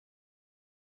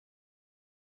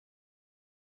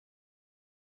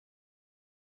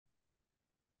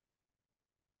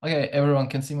Okay, everyone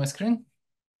can see my screen?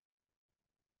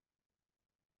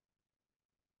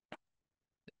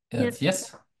 It's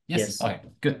Yes. yes? Yes. Yes. Okay,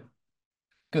 good.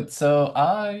 Good. So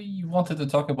I wanted to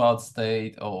talk about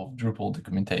state of Drupal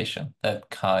documentation.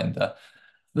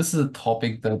 This is a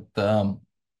topic that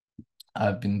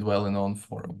I've been dwelling on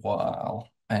for a while.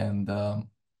 And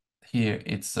here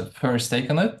it's a first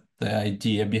take on it, the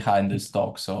idea behind this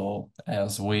talk. So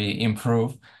as we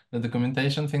improve the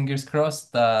documentation, fingers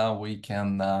crossed, we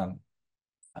can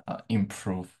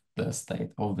improve the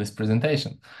state of this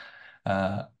presentation,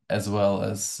 as well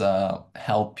as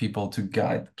help people to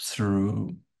guide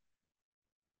through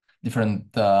different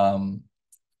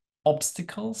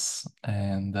obstacles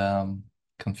and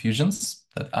confusions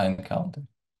that I encounter.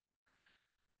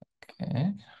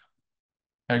 Okay,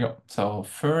 there you go. So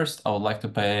first, I would like to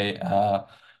pay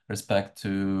respect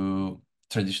to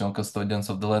traditional custodians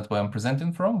of the land where I'm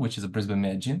presenting from, which is the Brisbane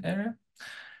area.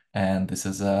 And this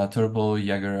is Turrbal,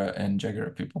 Yagara, and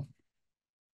Jagera people.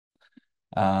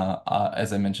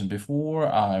 As I mentioned before,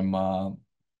 I'm a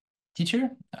teacher,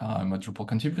 I'm a Drupal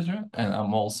contributor, and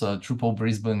I'm also a Drupal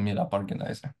Brisbane Meetup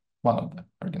organizer, one of the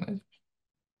organizers.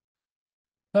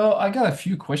 So I got a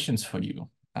few questions for you,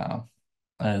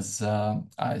 as I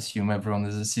assume everyone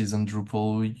is a seasoned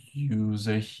Drupal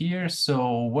user here.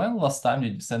 So when last time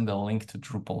did you send a link to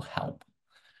Drupal help?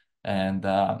 And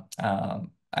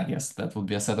I guess that would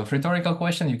be a set of rhetorical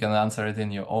questions. You can answer it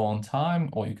in your own time,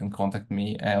 or you can contact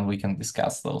me and we can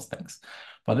discuss those things.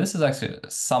 But this is actually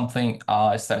something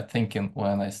I start thinking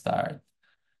when I start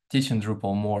teaching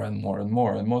Drupal more and more and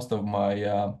more. And most of my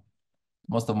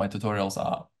tutorials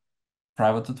are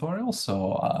private tutorials.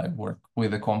 So I work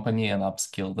with a company and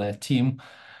upskill their team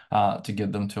to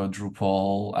get them to a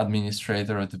Drupal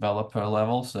administrator or developer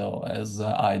level. So as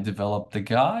I develop the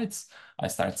guides, I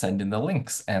start sending the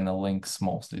links, and the links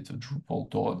mostly to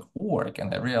Drupal.org.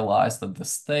 And I realized that the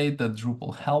state that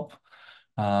Drupal help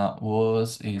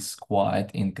is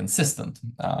quite inconsistent.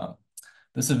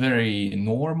 This is very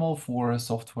normal for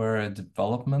software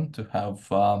development to have,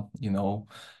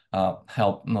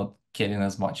 help not getting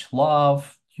as much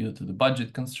love due to the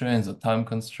budget constraints or time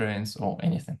constraints or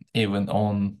anything, even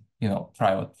on,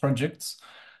 private projects.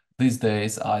 These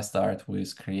days, I start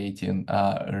with creating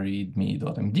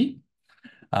readme.md,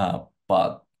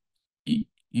 but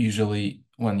usually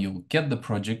when you get the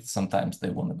project, sometimes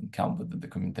they won't even come with the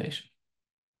documentation.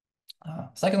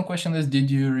 Second question is,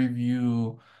 did you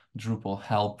review Drupal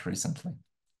help recently?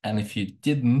 And if you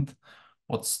didn't,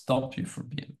 what stopped you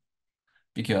from it?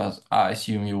 Because I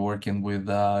assume you're working with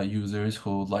users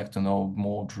who would like to know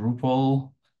more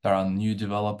Drupal. There are new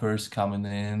developers coming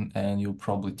in and you'll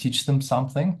probably teach them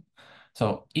something.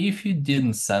 So if you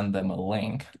didn't send them a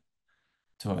link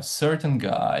to a certain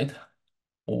guide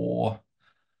or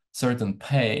certain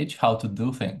page, how to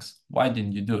do things, why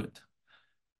didn't you do it?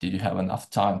 Did you have enough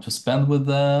time to spend with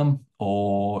them,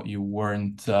 or you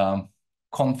weren't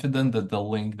confident that the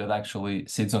link that actually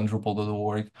sits on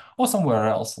Drupal.org or somewhere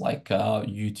else like a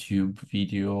YouTube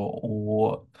video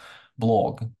or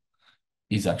blog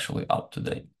is actually up to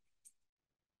date?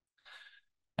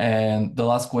 And the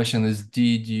last question is,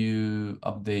 did you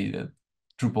update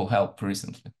Drupal help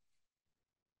recently?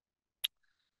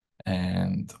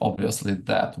 And obviously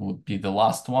that would be the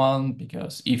last one,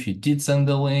 because if you did send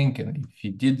the link and if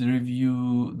you did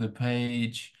review the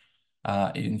page,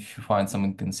 even if you find some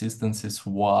inconsistencies,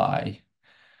 why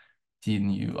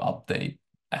didn't you update,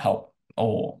 help,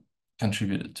 or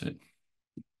contributed to it?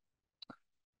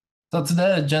 So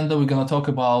today agenda, we're going to talk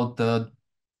about the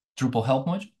Drupal help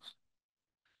module.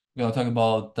 We're going to talk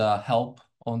about help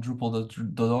on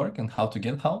Drupal.org and how to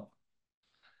get help.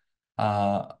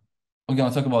 Uh, We're going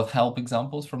to talk about help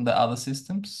examples from the other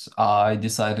systems. I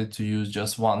decided to use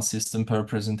just one system per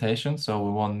presentation, so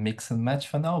we won't mix and match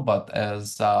for now, but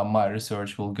as my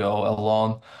research will go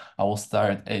along, I will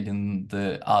start adding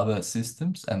the other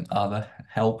systems and other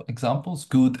help examples,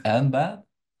 good and bad.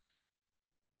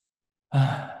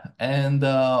 And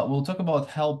we'll talk about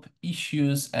help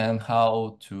issues and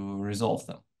how to resolve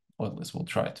them, or at least we'll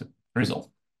try to resolve.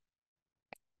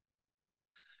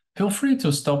 Feel free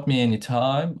to stop me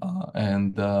anytime.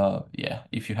 And yeah,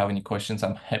 if you have any questions,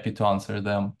 I'm happy to answer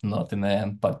them, not in the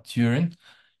end, but during,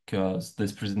 because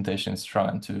this presentation is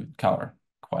trying to cover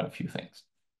quite a few things.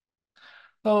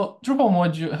 So Drupal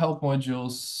module help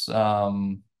modules,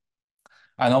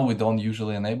 I know we don't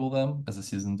usually enable them as a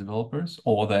seasoned developers,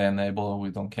 or they enable,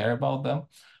 we don't care about them.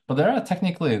 But there are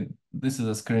technically, this is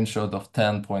a screenshot of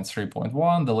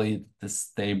 10.3.1, the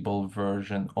latest stable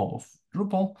version of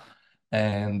Drupal.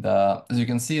 And as you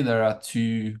can see, there are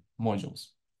two modules.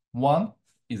 One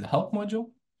is a help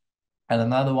module, And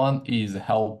another one is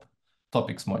help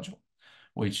topics module,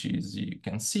 which is, you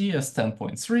can see, as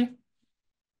 10.3.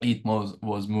 It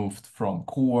was moved from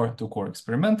core to core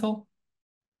experimental,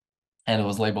 and it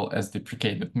was labeled as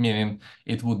deprecated, meaning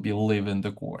it would be leaving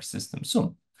the core system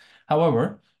soon.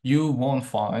 However, you won't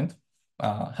find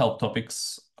help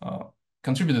topics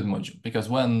contributed module, because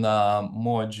when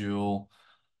module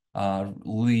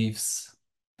leaves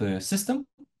the system,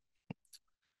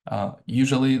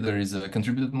 usually there is a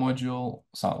contributed module,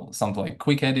 something like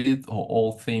quick edit or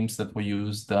all themes that we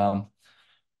used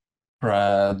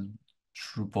pre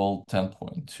Drupal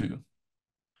 10.2,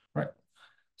 right?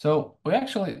 So we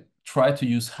actually try to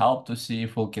use help to see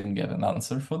if we can get an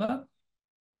answer for that.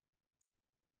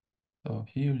 So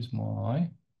here's my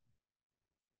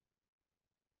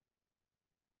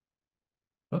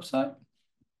website,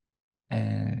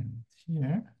 and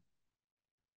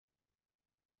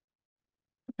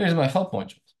here's my help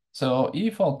modules. So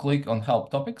if I'll click on help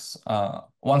topics,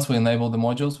 once we enable the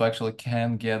modules, we actually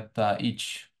can get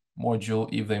each module,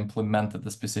 if they implemented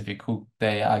the specific hook,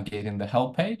 they are getting the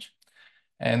help page.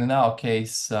 And in our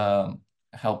case,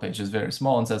 help page is very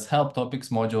small and says help topics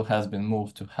module has been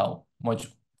moved to help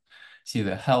module. See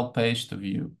the help page to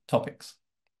view topics.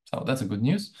 So that's a good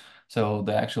news. So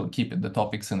they actually keep the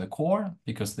topics in the core,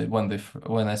 because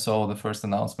when I saw the first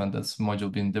announcement that's module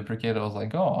being deprecated, I was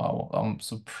like, oh, I'm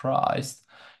surprised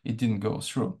it didn't go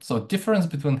through. So difference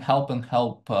between help and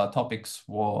help topics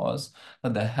was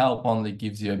that the help only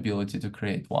gives you ability to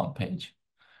create one page,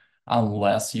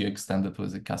 unless you extend it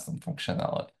with a custom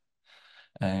functionality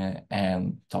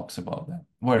and talks about that.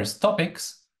 Whereas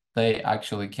topics, they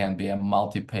actually can be a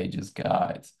multi-pages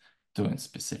guide doing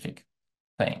specific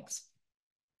things.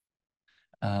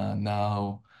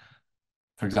 Now,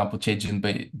 for example, changing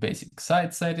basic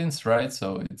site settings, right?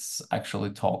 So it's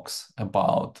actually talks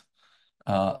about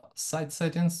site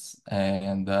settings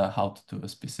and how to do a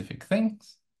specific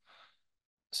things.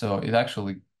 So it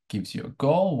actually gives you a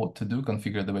goal, what to do,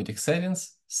 configure the basic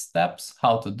settings, steps,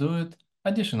 how to do it,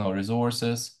 additional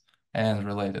resources, and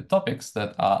related topics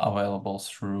that are available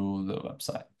through the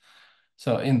website.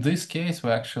 So in this case,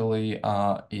 we actually,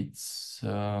 it's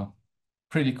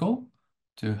pretty cool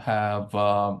to have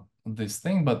this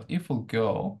thing. But if we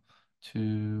go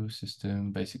to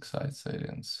system basic site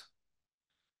settings,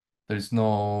 there's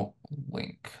no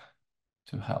link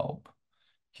to help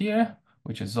here,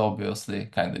 which is obviously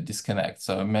kind of disconnect.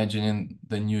 So imagining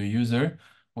the new user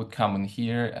would come in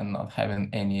here and not having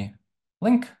any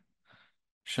link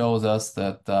shows us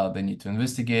that they need to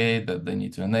investigate, that they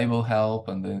need to enable help,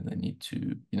 and then they need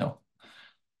to,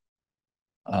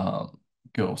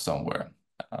 go somewhere.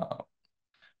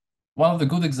 One of the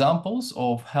good examples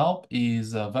of help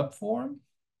is a web form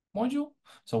module.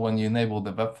 So when you enable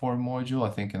the web form module,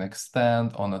 I think in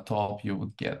extend on the top, you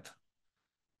would get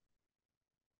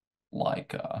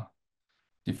like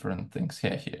different things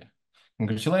here.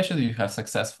 Congratulations, you have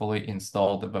successfully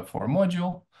installed the web form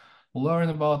module. Learn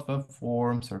about web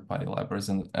forms, third-party libraries,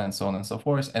 and so on and so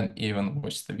forth, and even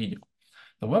watch the video.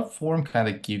 The web form kind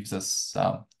of gives us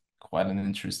quite an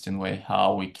interesting way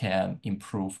how we can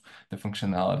improve the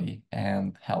functionality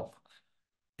and help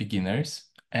beginners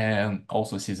and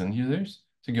also seasoned users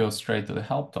to go straight to the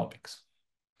help topics.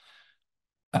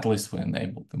 At least we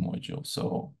enabled the module,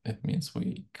 so it means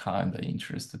we kind of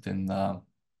interested in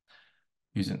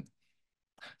using.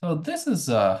 So this is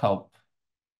help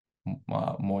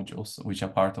modules which are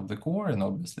part of the core, and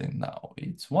obviously now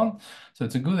it's one. So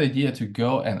it's a good idea to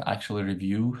go and actually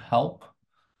review help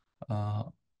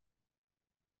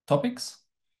topics.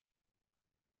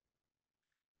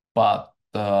 But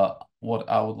what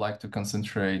I would like to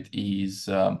concentrate is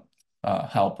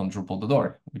help on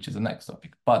Drupal.org, which is the next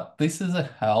topic. But this is a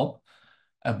help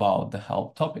about the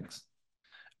help topics.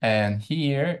 And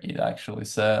here it actually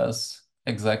says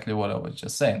exactly what I was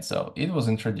just saying. So it was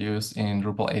introduced in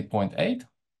Drupal 8.8.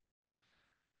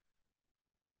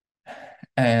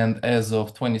 And as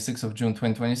of 26th of June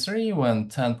 2023, when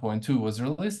 10.2 was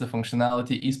released, the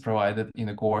functionality is provided in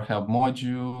the core help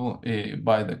module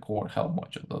by the core help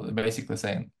module. So they're basically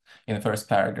saying in the first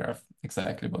paragraph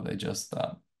exactly what they just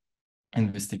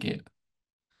investigated.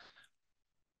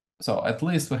 So at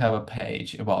least we have a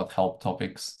page about help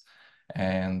topics,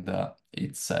 and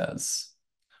it says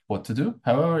what to do.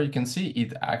 However, you can see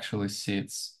it actually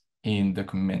sits in the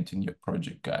comment in your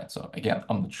project guide. So again,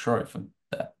 I'm not sure if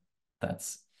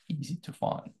that's easy to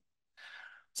find.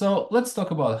 So let's talk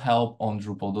about help on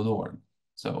Drupal.org.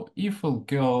 So if we'll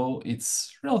go,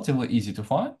 it's relatively easy to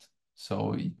find.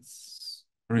 So it's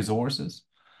resources,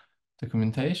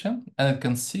 documentation, and it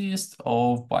consists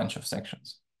of a bunch of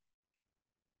sections.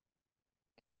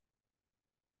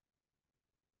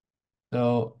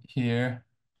 So here's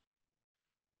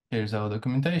our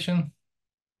documentation.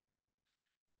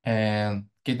 And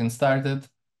getting started,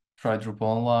 try Drupal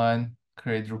online,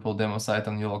 create Drupal demo site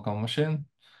on your local machine,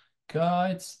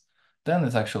 guides. Then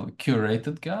it's actually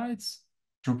curated guides,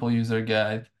 Drupal user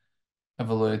guide,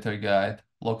 evaluator guide,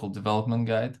 local development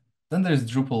guide. Then there's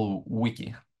Drupal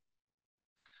wiki,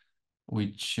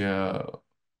 which there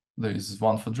is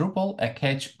one for Drupal, a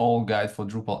catch-all guide for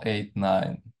Drupal 8,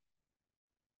 9,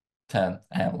 10,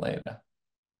 and later.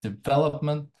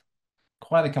 Development,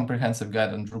 quite a comprehensive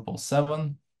guide on Drupal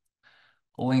 7,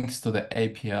 links to the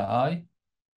API,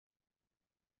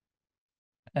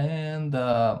 and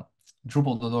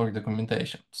Drupal.org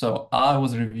documentation. So I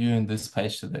was reviewing this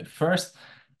page today first,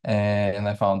 and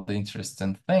I found the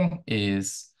interesting thing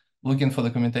is looking for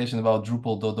documentation about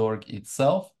Drupal.org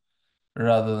itself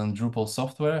rather than Drupal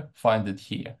software, find it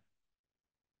here.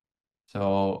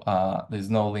 So there's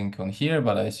no link on here,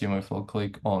 but I assume if we'll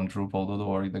click on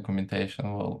Drupal.org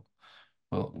documentation, we'll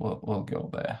go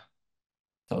there.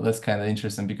 So that's kind of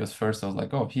interesting because first I was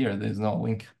like, oh, here, there's no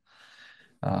link.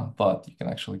 But you can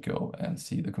actually go and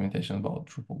see documentation about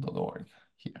Drupal.org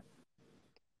here.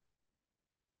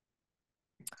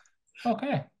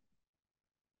 Okay.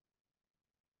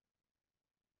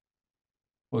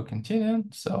 We'll continue.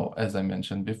 So as I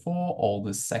mentioned before, all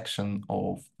this section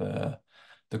of the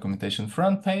documentation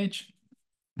front page,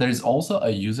 there is also a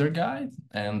user guide,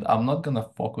 and I'm not gonna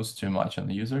focus too much on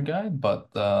the user guide, but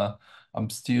I'm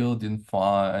still didn't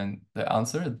find the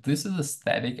answer. This is a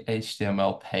static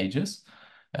HTML pages,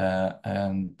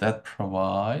 and that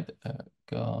provide a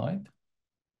guide.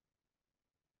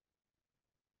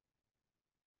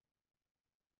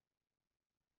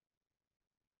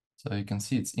 So you can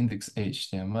see it's index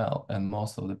HTML, and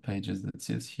most of the pages that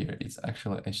sits here, it's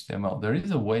actually HTML. There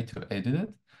is a way to edit it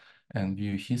and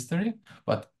view history,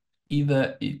 but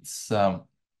either it's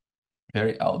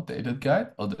very outdated guide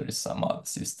or there is some other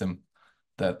system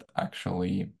that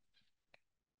actually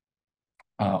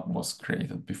was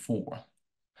created before.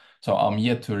 So I'm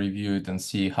yet to review it and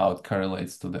see how it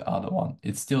correlates to the other one.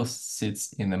 It still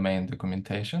sits in the main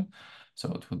documentation,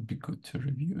 so it would be good to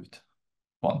review it at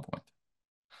one point.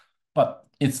 But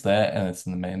it's there and it's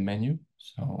in the main menu,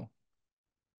 so.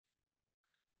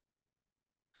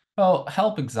 Well,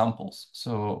 help examples.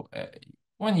 So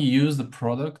when you use the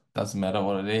product, doesn't matter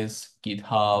what it is,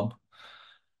 GitHub,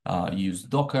 use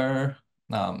Docker,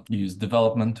 use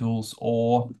development tools,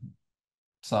 or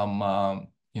some,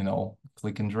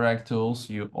 click and drag tools,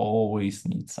 you always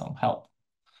need some help.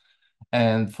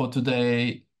 And for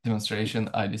today demonstration,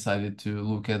 I decided to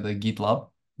look at the GitLab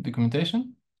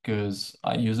documentation because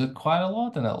I use it quite a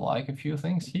lot and I like a few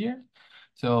things here.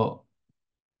 So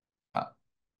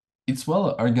it's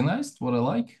well organized, what I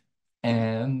like.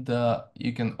 And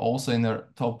you can also in the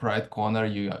top right corner,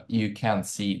 you can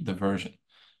see the version.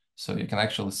 So you can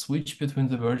actually switch between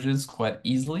the versions quite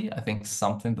easily. I think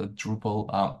something that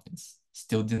Drupal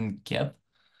still didn't get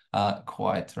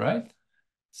quite right.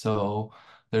 So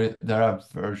there are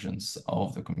versions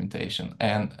of documentation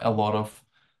and a lot of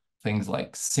things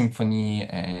like Symfony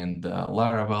and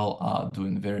Laravel are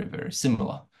doing very, very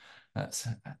similar.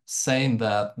 Saying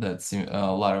that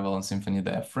Laravel and Symfony,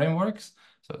 they are frameworks,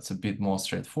 so it's a bit more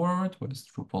straightforward, whereas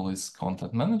Drupal is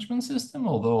content management system,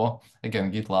 although,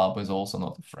 again, GitLab is also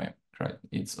not a framework, right?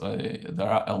 There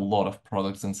are a lot of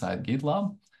products inside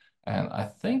GitLab, and I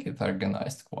think it's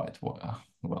organized quite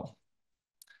well.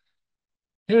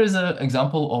 Here is an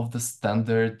example of the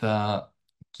standard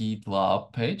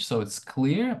GitLab page. So it's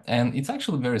clear and it's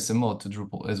actually very similar to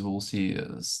Drupal as we'll see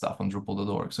stuff on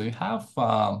Drupal.org. So you have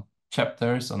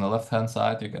chapters on the left-hand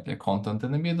side, you got your content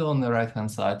in the middle, on the right-hand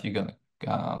side, you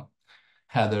got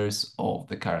headers of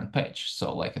the current page.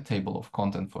 So like a table of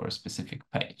content for a specific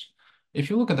page. If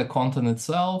you look at the content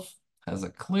itself, has a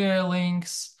clear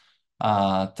links,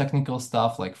 technical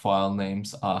stuff like file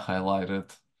names are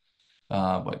highlighted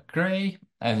by gray.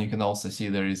 And you can also see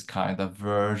there is kind of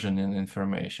versioning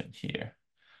information here.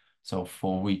 So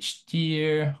for which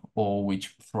tier or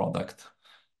which product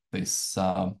these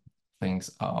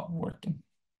things are working.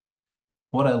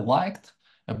 What I liked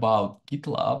about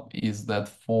GitLab is that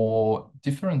for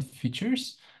different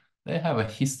features, they have a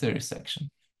history section.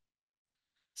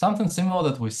 Something similar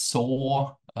that we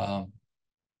saw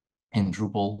in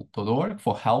Drupal.org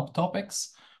for help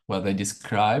topics, where they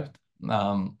described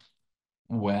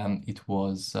when it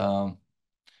was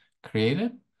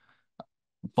created,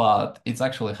 but it's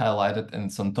actually highlighted and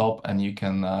it's on top and you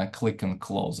can click and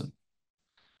close it,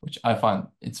 which I find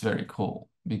it's very cool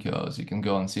because you can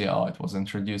go and see how it was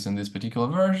introduced in this particular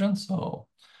version. So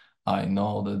I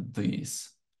know that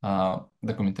this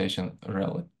documentation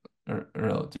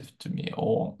relative to me,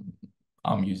 or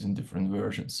I'm using different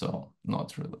versions, so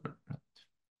not really.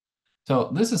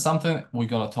 So this is something we're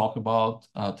going to talk about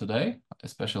today,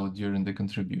 especially during the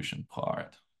contribution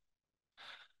part.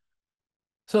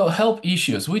 So help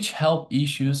issues, which help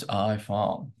issues I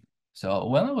found? So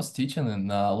when I was teaching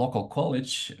in a local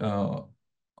college,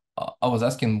 I was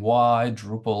asking why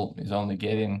Drupal is only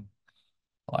getting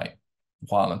like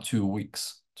 1 or 2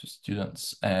 weeks to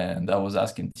students. And I was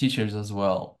asking teachers as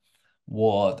well,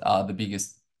 what are the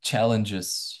biggest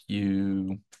challenges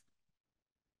you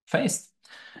faced?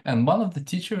 And one of the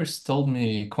teachers told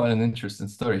me quite an interesting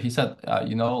story. He said,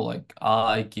 like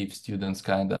I give students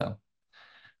kind of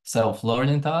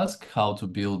self-learning task, how to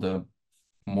build a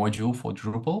module for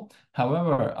Drupal.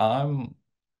 However, I'm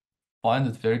find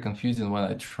it very confusing when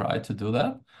I try to do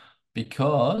that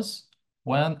because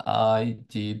when I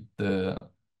did the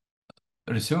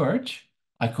research,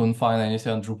 I couldn't find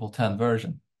anything on Drupal 10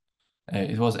 version.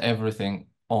 It was everything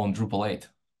on Drupal 8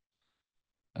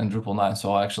 and Drupal 9,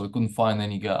 so I actually couldn't find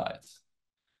any guides.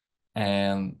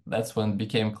 And that's when it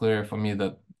became clear for me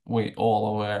that we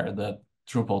all aware that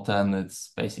Drupal 10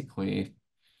 is basically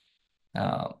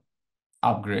uh,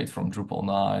 upgrade from Drupal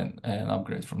 9 and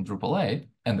upgrade from Drupal 8,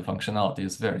 and the functionality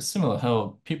is very similar.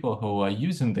 How people who are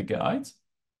using the guides,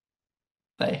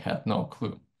 they had no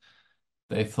clue.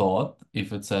 They thought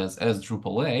if it says as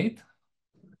Drupal 8,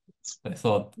 they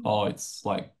thought, oh, it's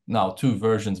like now 2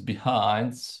 versions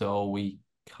behind, so we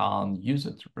can't use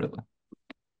it really.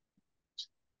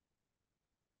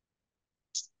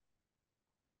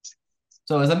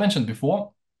 So as I mentioned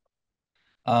before,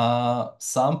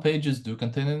 some pages do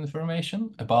contain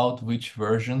information about which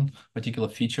version particular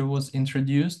feature was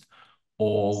introduced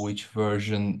or which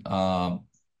version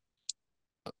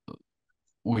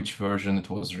it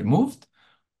was removed,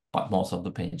 but most of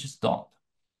the pages don't.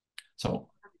 So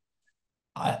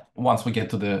once we get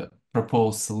to the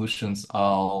proposed solutions,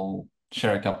 I'll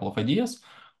share a couple of ideas,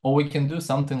 or we can do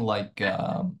something like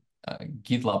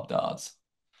GitLab does.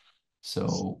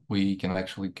 So we can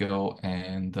actually go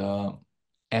and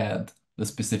add the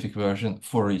specific version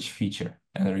for each feature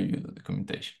and review the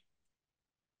documentation.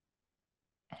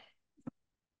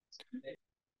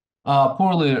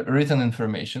 Poorly written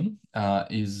information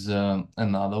is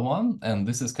another one, and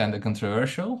this is kind of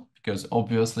controversial because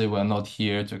obviously we're not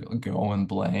here to go and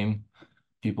blame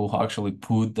people who actually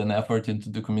put an effort into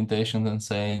documentation and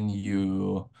saying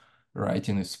you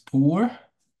writing is poor,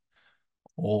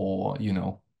 or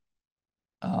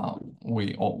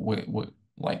we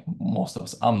like most of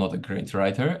us, I'm not a great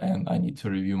writer and I need to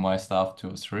review my stuff 2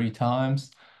 or 3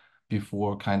 times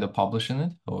before kind of publishing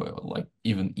it, or like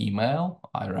even email.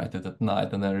 I write it at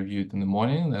night and I review it in the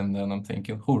morning, and then I'm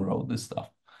thinking, who wrote this stuff?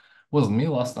 Wasn't me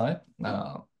last night.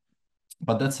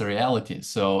 But that's a reality,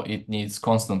 so it needs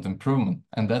constant improvement.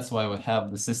 And that's why we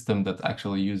have the system that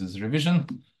actually uses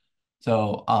revision.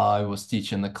 So I was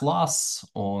teaching a class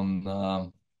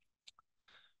on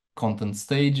content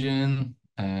staging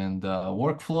and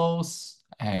workflows,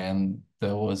 and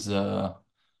there was a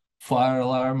fire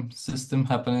alarm system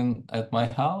happening at my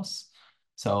house.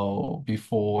 So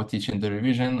before teaching the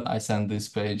revision, I sent this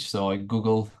page. So I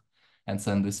Googled and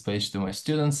sent this page to my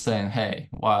students saying, hey,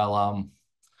 while I'm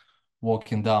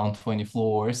walking down 20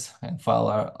 floors and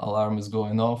fire alarm is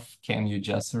going off, can you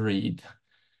just read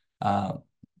uh,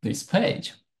 this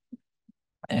page?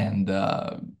 And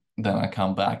then I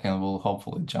come back and we'll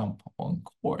hopefully jump on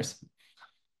course.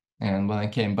 And when I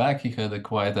came back, he had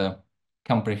quite a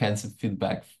comprehensive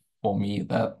feedback for me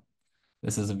that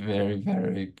this is a very,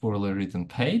 very poorly written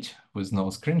page with no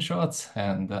screenshots,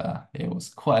 and it was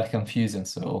quite confusing.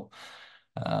 So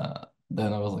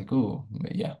then I was like, oh,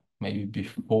 yeah, maybe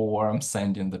before I'm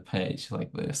sending the page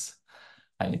like this,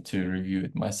 I need to review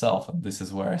it myself. And this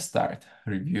is where I start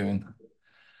reviewing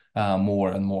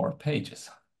more and more pages.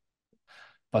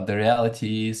 But the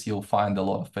reality is you'll find a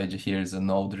lot of pages here is a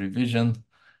node revision.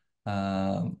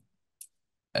 Um,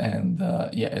 and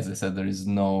yeah, as I said, there is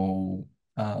no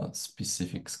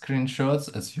specific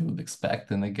screenshots as you would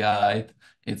expect in a guide.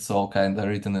 It's all kind of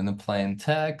written in a plain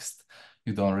text.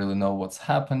 You don't really know what's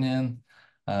happening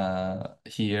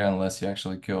here unless you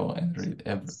actually go and read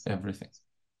everything.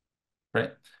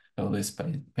 Right? So this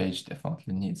page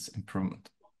definitely needs improvement.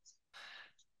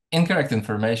 Incorrect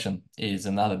information is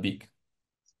another big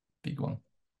one.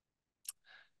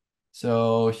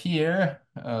 So here,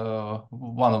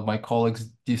 one of my colleagues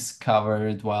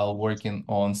discovered while working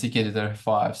on CKEditor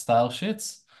 5 style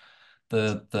sheets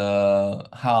that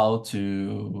how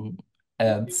to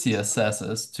add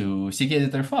CSSs to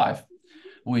CKEditor 5,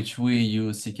 which we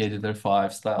use CKEditor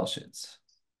 5 style sheets.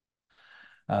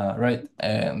 right?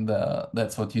 And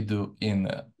that's what you do in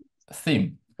a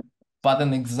theme. But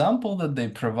an example that they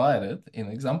provided,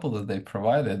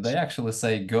 they actually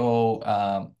say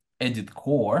go edit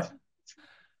core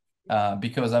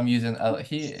because I'm using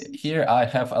here I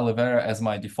have aloe vera as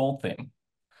my default theme.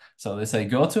 So they say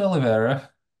go to aloe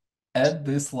vera, add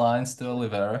these lines to aloe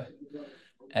vera,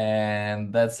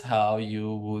 and that's how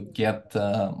you would get.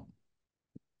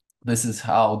 This is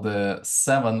how the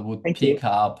 7 would Thank you. pick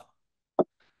up.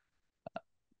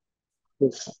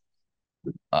 Yes.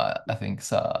 I think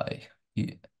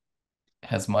he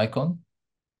has mic on.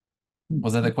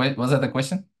 Was that a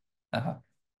question? Uh-huh.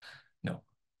 No.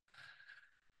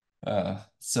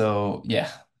 So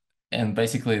yeah, and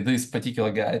basically this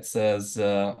particular guide says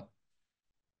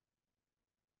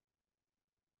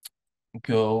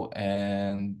go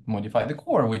and modify the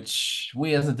core, which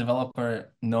we as a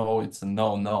developer know it's a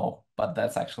no, but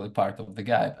that's actually part of the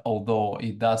guide. Although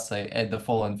it does say add the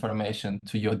following information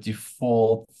to your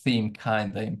default theme,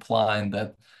 kind of implying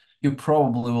that you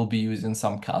probably will be using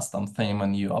some custom theme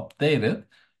and you update it,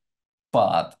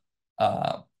 but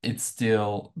it's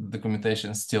still, the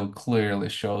documentation still clearly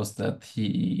shows that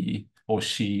he or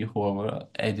she, whoever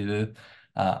edited,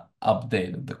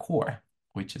 updated the core,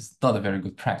 which is not a very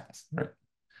good practice, right?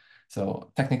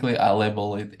 So technically, I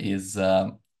label it is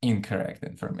incorrect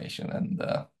information and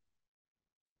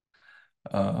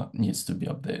needs to be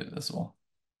updated as well.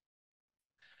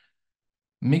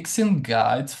 Mixing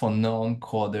guides for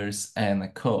non-coders and a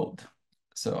code.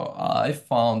 So I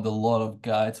found a lot of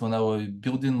guides when I was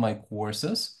building my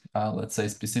courses. Let's say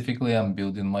specifically, I'm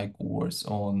building my course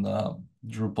on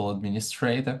Drupal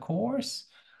administrator course.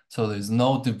 So there's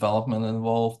no development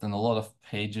involved and a lot of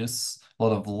pages, a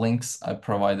lot of links I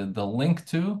provided the link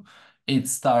to. It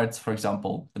starts, for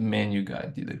example, the menu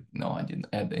guide. No, I didn't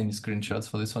add any screenshots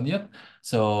for this one yet.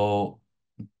 So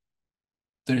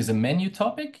there is a menu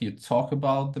topic. You talk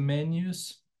about the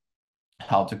menus,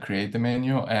 how to create the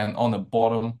menu, and on the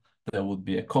bottom, there would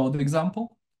be a code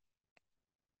example,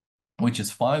 which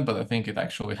is fine, but I think it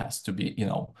actually has to be,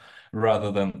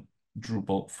 rather than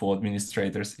Drupal for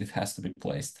administrators, it has to be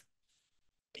placed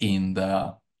in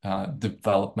the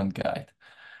development guide.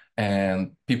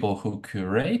 And people who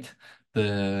curate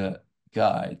the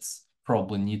guides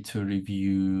probably need to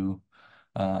review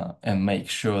and make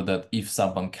sure that if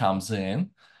someone comes in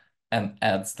and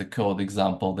adds the code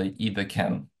example, they either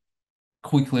can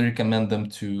quickly recommend them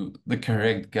to the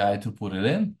correct guy to put it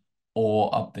in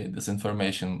or update this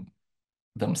information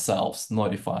themselves,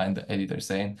 notifying the editor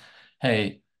saying,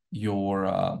 hey,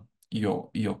 your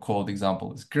code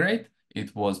example is great.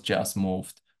 It was just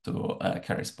moved to a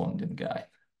corresponding guy.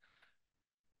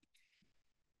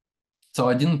 So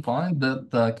I didn't find that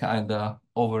the kind of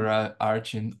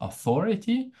overarching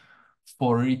authority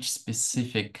for each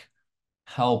specific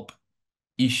help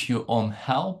issue on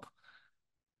help.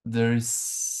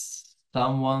 There's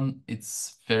someone,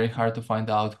 it's very hard to find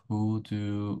out who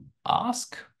to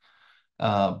ask,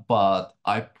 but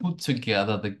I put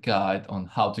together the guide on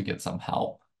how to get some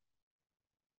help,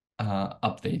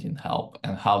 updating help,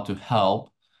 and how to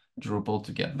help Drupal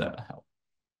to get that help.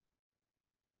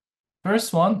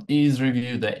 First one is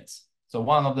review dates. So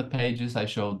one of the pages I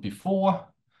showed before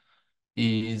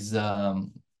is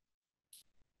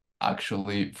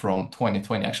actually from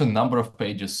 2020. Actually, number of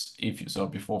pages, if you saw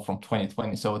before, from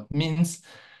 2020. So it means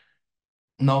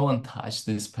no one touched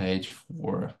this page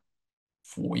for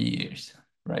 4 years,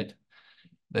 right?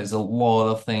 There's a lot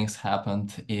of things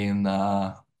happened in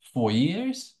 4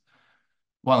 years.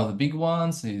 One of the big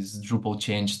ones is Drupal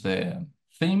changed the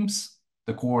themes,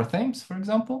 the core themes, for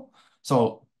example.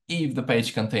 So if the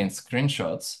page contains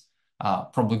screenshots,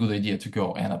 probably a good idea to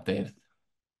go and update it.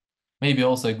 Maybe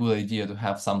also a good idea to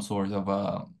have some sort of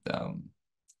a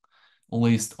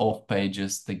list of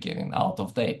pages that getting out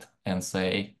of date and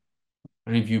say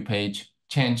review page,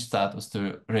 change status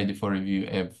to ready for review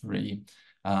every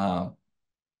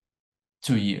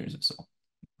 2 years or so.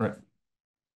 Right.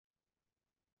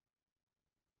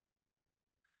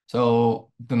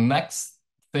 So the next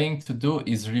thing to do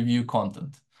is review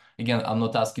content. Again, I'm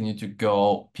not asking you to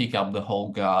go pick up the whole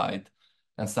guide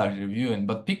and start reviewing,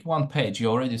 but pick one page. You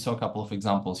already saw a couple of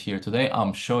examples here today.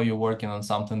 I'm sure you're working on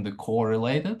something the core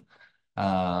related.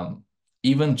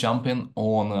 Even jumping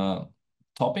on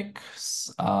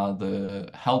topics,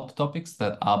 the help topics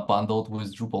that are bundled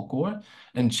with Drupal core,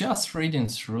 and just reading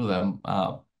through them,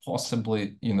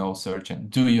 possibly, searching,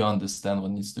 do you understand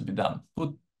what needs to be done?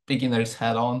 Put beginner's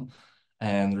hat on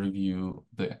and review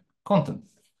the content.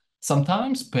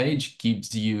 Sometimes page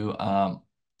gives you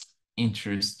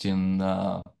interesting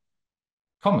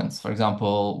comments. For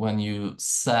example, when you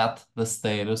set the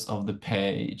status of the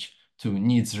page to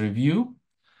needs review,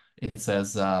 it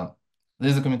says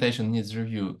this documentation needs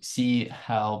review. See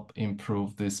help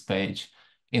improve this page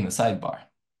in the sidebar.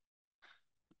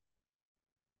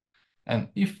 And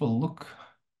if we look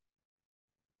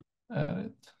at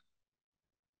it,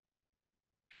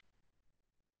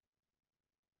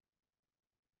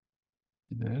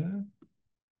 there.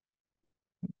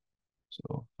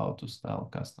 So how to style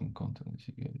custom content.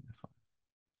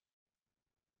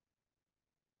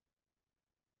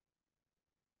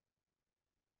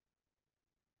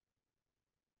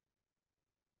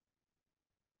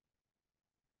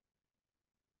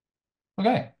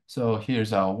 Okay, so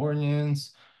here's our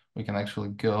warnings. We can actually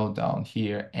go down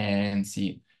here and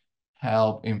see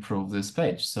help improve this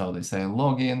page. So they say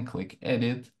login, click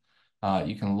edit.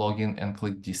 You can log in and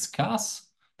click discuss.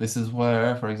 This is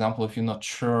where, for example, if you're not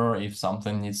sure if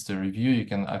something needs to review, you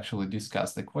can actually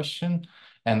discuss the question.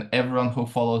 And everyone who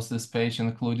follows this page,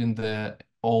 including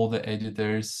all the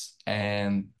editors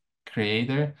and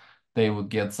creator, they would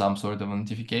get some sort of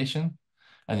notification.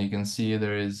 And you can see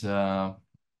there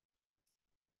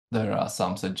are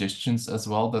some suggestions as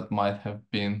well that might have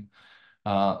been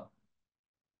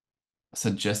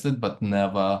suggested but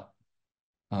never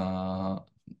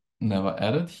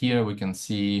added. Here we can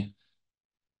see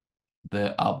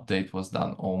the update was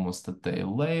done almost a day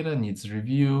later, needs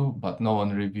review, but no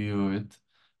one reviewed it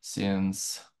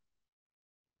since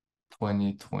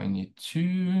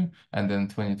 2022. And then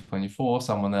 2024,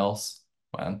 someone else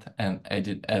went and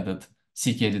added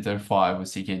CK Editor 5 or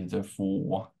CK Editor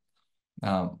 4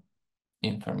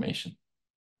 information.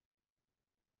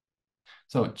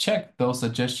 So check those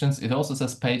suggestions. It also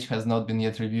says page has not been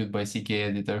yet reviewed by CK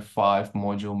Editor 5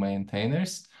 module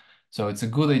maintainers. So it's a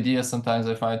good idea sometimes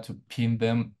I find to pin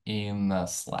them in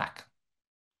Slack.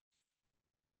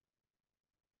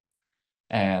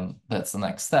 And that's the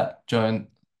next step. Join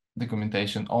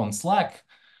documentation on Slack.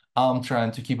 I'm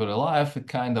trying to keep it alive. It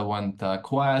kind of went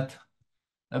quiet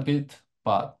a bit,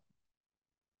 but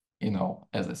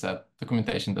as I said,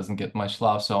 documentation doesn't get much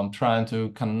love, so I'm trying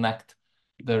to connect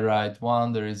the right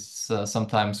one. There is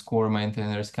sometimes core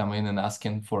maintainers come in and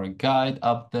asking for a guide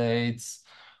updates,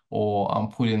 or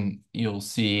you'll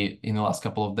see in the last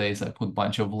couple of days, I put a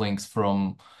bunch of links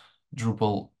from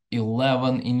Drupal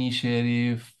 11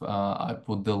 initiative. I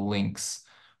put the links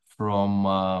from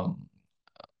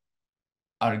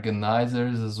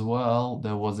organizers as well.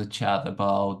 There was a chat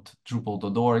about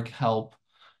Drupal.org help.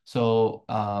 So,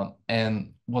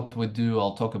 and what we do,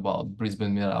 I'll talk about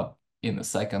Brisbane Meetup in a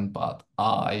second, but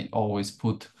I always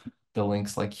put the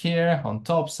links like here on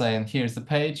top saying, here's the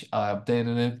page, I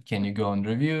updated it, can you go and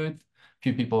review it?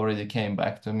 Few people already came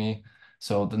back to me.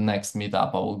 So the next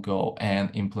meetup, I will go and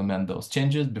implement those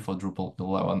changes before Drupal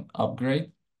 11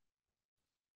 upgrade.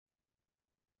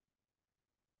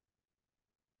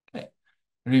 Okay.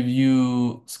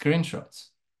 Review screenshots.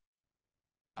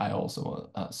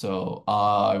 So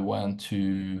I went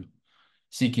to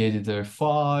CK Editor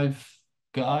 5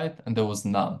 guide and there was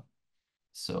none.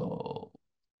 So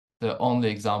the only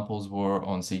examples were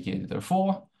on CK Editor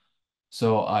 4.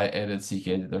 So I added CK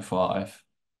Editor 5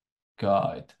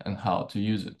 guide and how to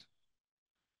use it.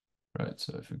 Right,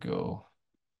 so if we go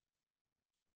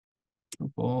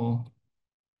Drupal,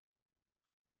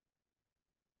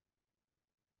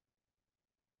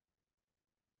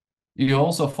 you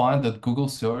also find that Google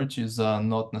search is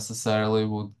not necessarily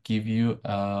will give you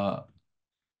a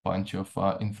bunch of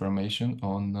information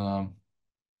on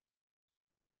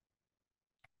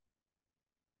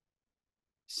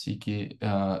CK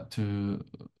to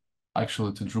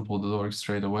Drupal.org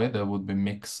straight away. There would be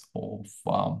mix of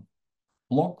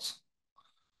blogs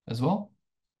as well.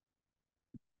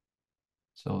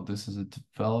 So this is a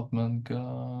development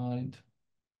guide.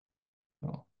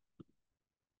 Oh.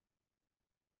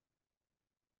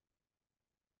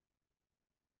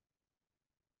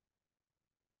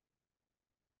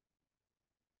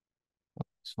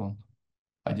 This one,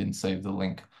 I didn't save the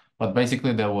link, but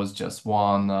basically there was just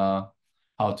one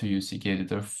how to use CK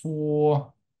Editor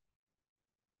 4.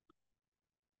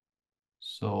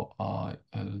 So I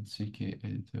added CK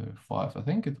Editor 5. I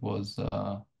think it was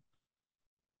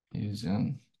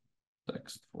using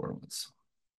text formats.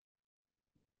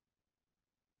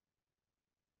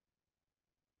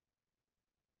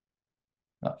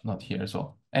 Not here as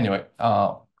well. Anyway,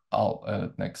 I'll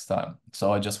edit next time.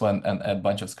 So I just went and add a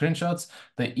bunch of screenshots.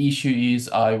 The issue is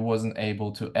I wasn't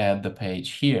able to add the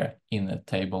page here in the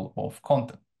table of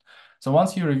content. So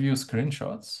once you review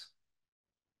screenshots,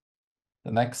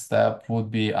 the next step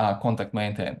would be contact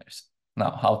maintainers.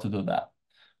 Now, how to do that?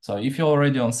 So if you're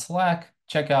already on Slack,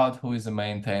 check out who is the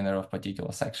maintainer of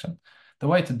particular section. The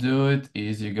way to do it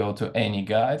is you go to any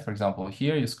guide. For example,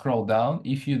 here you scroll down.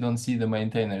 If you don't see the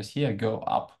maintainers here, go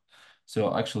up.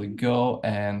 So actually go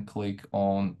and click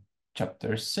on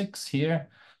chapter 6 here,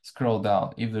 scroll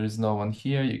down. If there is no one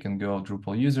here, you can go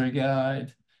Drupal user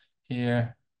guide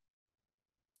here,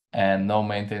 and no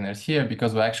maintainers here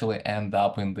because we actually end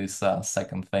up in this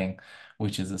second thing,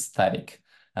 which is a static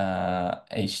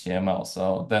HTML.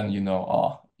 So then you know,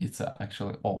 oh, it's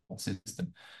actually old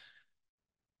system.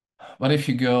 But if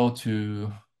you go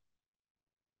to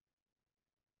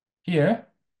here,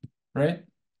 right,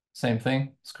 same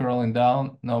thing, scrolling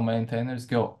down, no maintainers,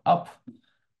 go up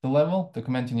the level,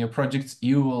 documenting your projects,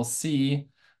 you will see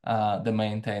the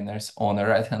maintainers on the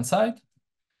right-hand side.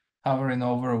 Hovering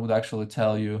over would actually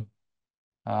tell you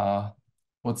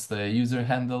what's the user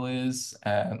handle is,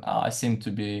 and I seem to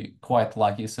be quite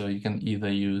lucky, so you can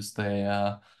either use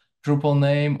the Drupal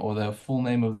name or the full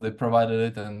name if they provided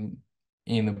it, and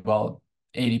in about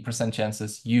 80%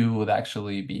 chances you would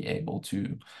actually be able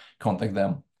to contact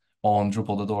them on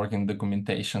Drupal.org in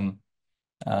documentation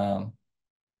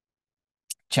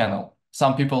channel.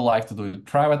 Some people like to do it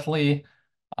privately.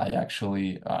 I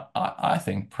actually, I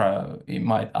think it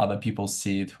might other people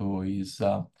see it who is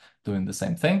doing the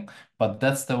same thing, but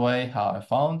that's the way how I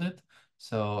found it.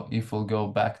 So if we'll go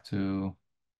back to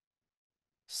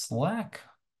Slack,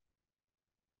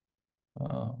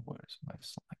 where's my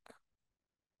Slack?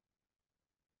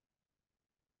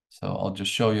 So I'll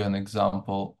just show you an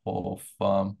example of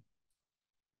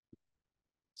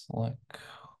Slack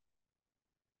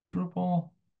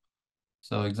Drupal.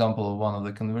 So example of one of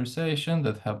the conversation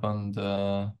that happened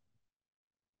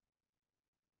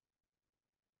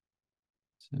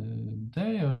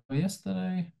today or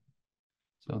yesterday.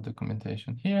 So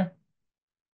documentation here.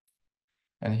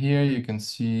 And here you can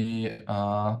see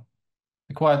the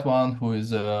quiet one who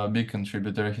is a big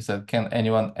contributor. He said, can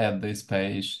anyone add this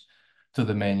page to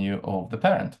the menu of the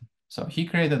parent? So he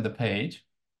created the page.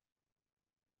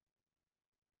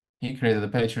 He created the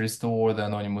page restore the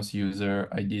anonymous user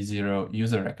ID 0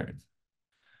 user record,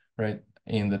 right?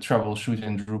 In the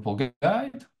troubleshooting Drupal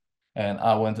guide. And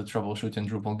I went to troubleshooting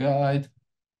Drupal guide.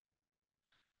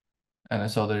 And I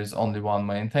saw there is only one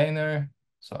maintainer.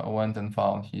 So I went and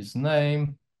found his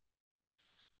name.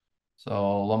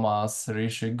 So Lomas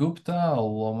Rishi Gupta or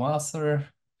Lomaser.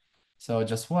 So I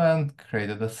just went,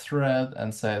 created a thread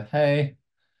and said, hey,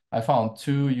 I found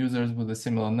two users with a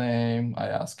similar name. I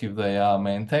asked if they are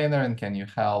maintainer and can you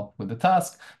help with the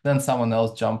task? Then someone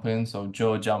else jumped in. So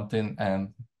Joe jumped in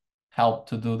and helped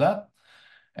to do that.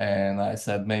 And I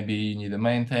said, maybe you need a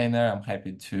maintainer. I'm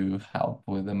happy to help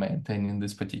with the maintaining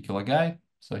this particular guy.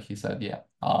 So he said, yeah,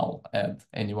 I'll add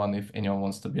anyone if anyone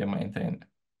wants to be a maintainer.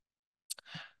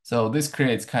 So this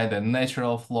creates kind of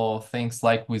natural flow, things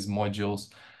like with modules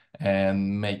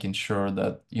and making sure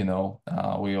that,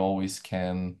 we always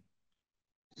can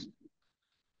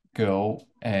go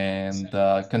and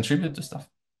contribute to stuff.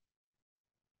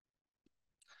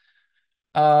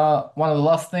 One of the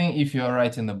last thing, if you're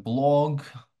writing a blog,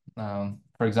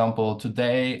 for example,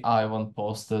 today Ivan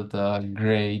posted a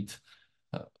great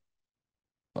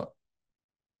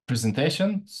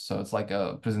presentation. So it's like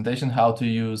a presentation how to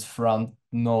use front,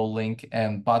 no link,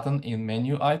 and button in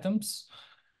menu items.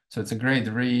 So it's a great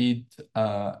read.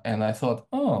 And I thought,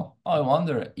 oh, I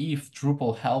wonder if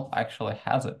Drupal help actually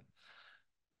has it.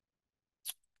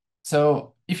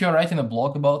 So if you're writing a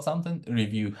blog about something,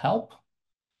 review help.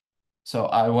 So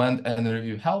I went and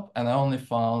reviewed help, and I only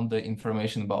found the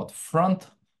information about front,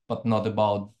 but not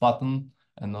about button,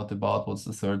 and not about what's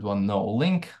the third one, no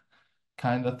link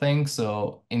kind of thing.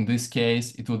 So in this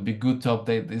case, it would be good to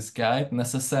update this guide.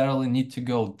 Necessarily need to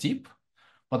go deep,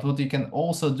 but what you can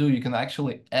also do, you can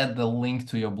actually add the link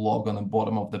to your blog on the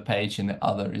bottom of the page in the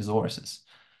other resources.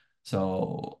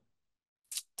 So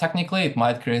technically, it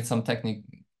might create some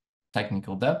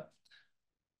technical debt,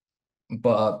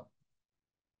 but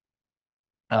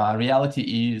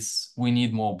reality is we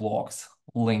need more blogs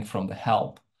linked from the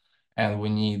help, and we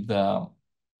need the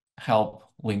help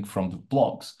link from the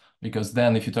blogs, because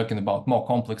then if you're talking about more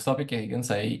complex topic, you can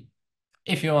say,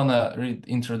 if you want to read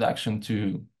introduction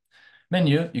to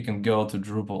menu, you can go to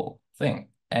Drupal thing,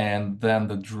 and then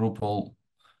the Drupal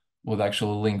would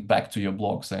actually link back to your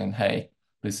blog saying, hey,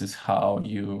 this is how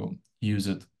you use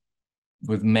it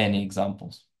with many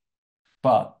examples.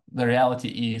 But the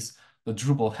reality is the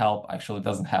Drupal help actually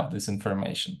doesn't have this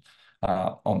information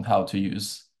on how to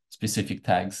use specific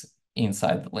tags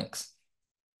inside the links.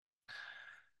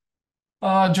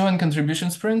 Join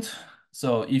contribution sprint.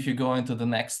 So if you go into the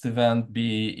next event,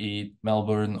 be it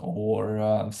Melbourne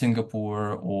or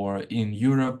Singapore or in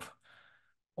Europe,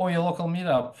 or your local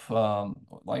meetup.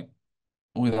 Like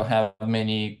we don't have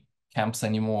many camps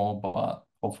anymore, but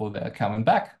hopefully they're coming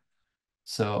back.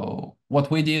 So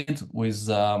what we did with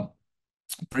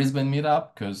Brisbane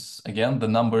meetup, because again, the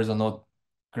numbers are not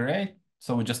great.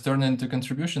 So we just turn it into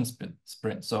contribution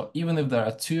sprint. So even if there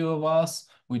are two of us,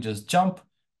 we just jump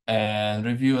and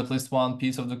review at least one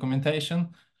piece of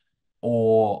documentation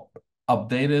or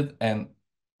update it and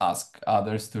ask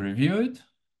others to review it.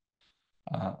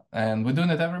 And we're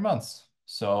doing it every month.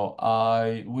 So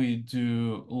we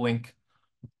do link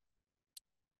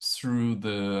through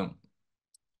the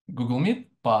Google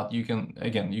Meet, but you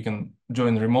can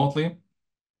join remotely,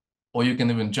 or you can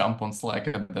even jump on Slack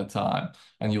at that time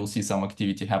and you'll see some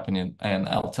activity happening and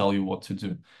I'll tell you what to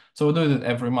do. So we do it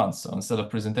every month. So instead of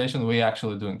presentation, we're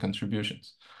actually doing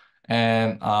contributions.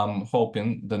 And I'm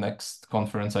hoping the next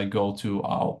conference I go to,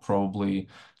 I'll probably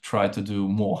try to do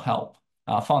more help.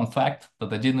 Fun fact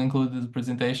that I didn't include in the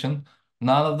presentation,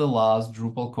 none of the last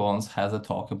Drupal cons has a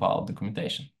talk about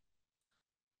documentation.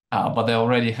 But they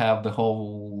already have the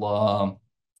whole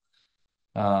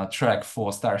track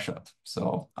for Starshot.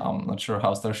 So I'm not sure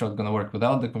how Starshot gonna work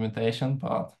without documentation,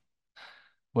 but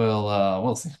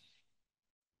we'll see.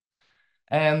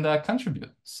 And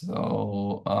contribute.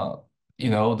 So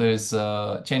there's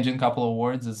changing a couple of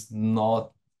words is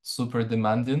not super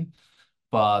demanding,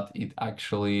 but it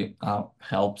actually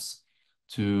helps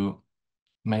to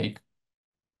make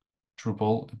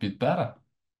Drupal a bit better.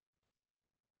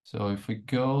 So if we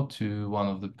go to one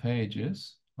of the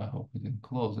pages, I hope we didn't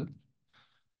close it.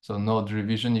 So node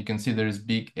revision, you can see there is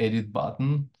big edit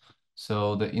button.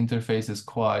 So the interface is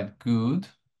quite good.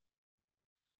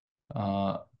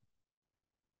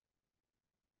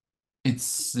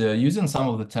 It's using some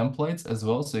of the templates as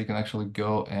well, so you can actually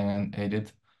go and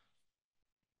edit.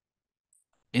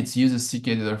 It uses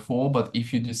CKEditor 4, but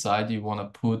if you decide you want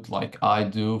to put, like I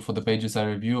do for the pages I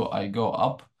review, I go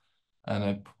up and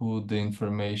I put the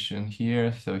information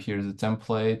here. So here's a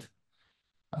template.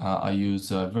 I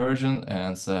use a version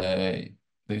and say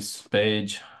this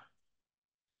page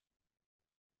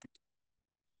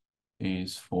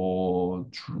is for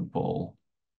Drupal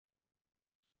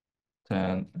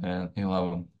 10 and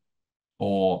 11,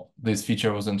 or this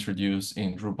feature was introduced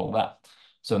in Drupal that.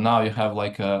 So now you have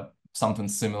like something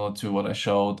similar to what I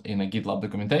showed in a GitLab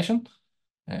documentation.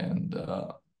 And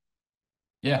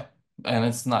yeah, and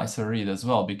it's nice to read as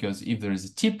well, because if there is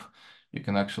a tip, you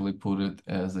can actually put it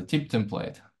as a tip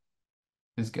template.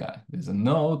 This guy, there's a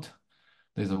note,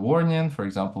 there's a warning, for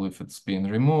example, if it's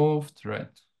been removed, right?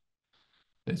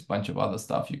 There's a bunch of other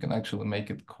stuff. You can actually make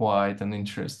it quite an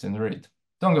interesting read.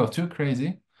 Don't go too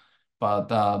crazy, but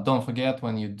don't forget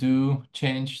when you do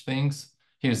change things,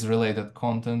 here's related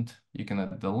content. You can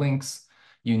add the links.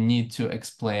 You need to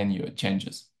explain your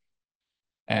changes.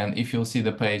 And if you'll see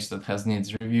the page that has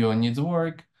needs review or needs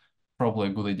work, probably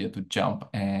a good idea to jump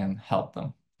and help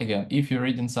them. Again, if you're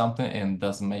reading something and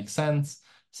doesn't make sense,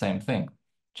 same thing.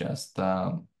 Just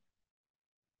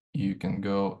you can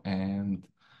go and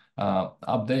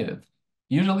update it.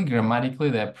 Usually grammatically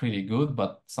they're pretty good,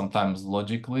 but sometimes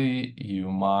logically you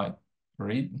might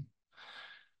read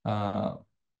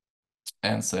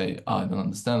and say, I don't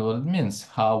understand what it means.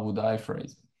 How would I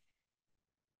phrase it?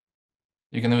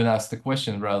 You can even ask the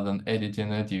question rather than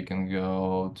editing it. You can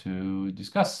go to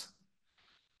discuss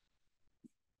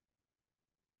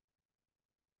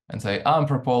and say, I'm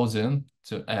proposing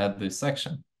to add this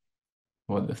section.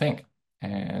 What do you think?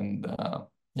 And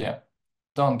yeah,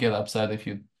 don't get upset if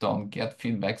you don't get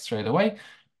feedback straight away,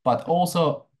 but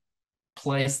also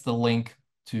place the link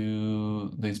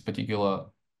to this particular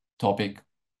topic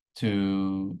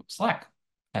to Slack,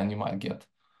 and you might get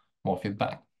more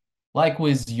feedback. Like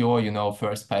with your,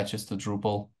 first patches to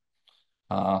Drupal,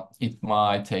 it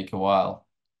might take a while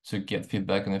to get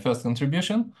feedback on the first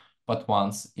contribution, but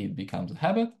once it becomes a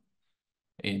habit,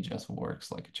 it just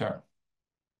works like a charm.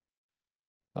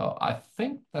 So I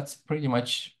think that's pretty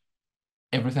much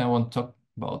everything I want to talk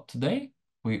about today.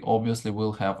 We obviously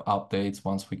will have updates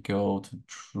once we go to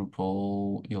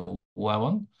Drupal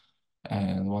 11.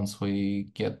 And once we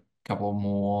get a couple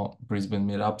more Brisbane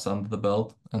meetups under the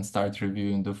belt and start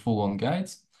reviewing the full-on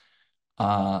guides,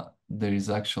 there is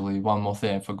actually one more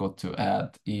thing I forgot to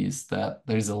add, is that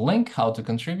there is a link how to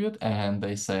contribute, and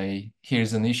they say,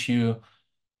 here's an issue,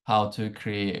 how to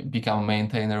become a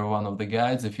maintainer of one of the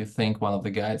guides if you think one of the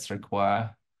guides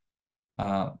require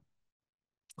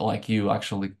like you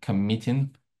actually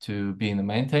committing to being a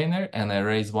maintainer. And I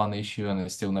raised one issue and I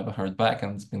still never heard back,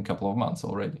 and it's been a couple of months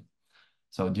already.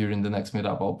 So during the next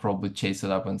meetup, I'll probably chase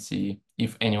it up and see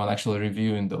if anyone actually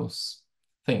reviewing those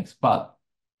things. But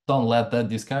don't let that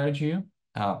discourage you.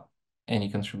 any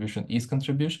contribution is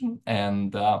contribution.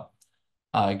 And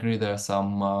I agree there are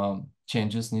some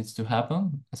changes needs to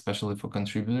happen, especially for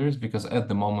contributors, because at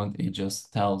the moment it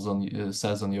just tells on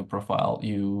says on your profile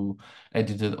you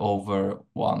edited over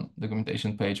one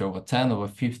documentation page, over 10, over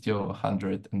 50, over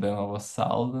 100, and then over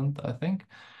 1,000, I think.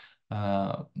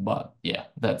 But yeah,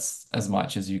 that's as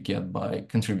much as you get by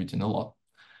contributing a lot.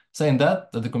 Saying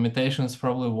that, the documentation is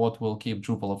probably what will keep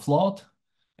Drupal afloat.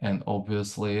 And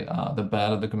obviously, the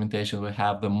better documentation we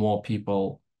have, the more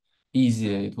people,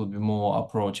 easier it would be more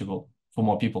approachable for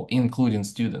more people, including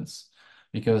students.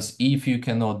 Because if you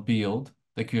cannot build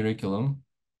the curriculum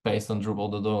based on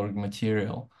Drupal.org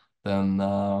material, then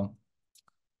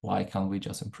why can't we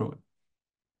just improve it?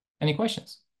 Any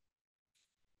questions?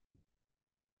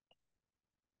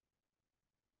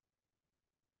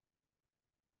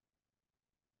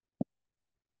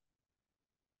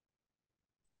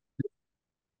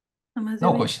 I'm No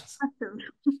assuming questions. questions.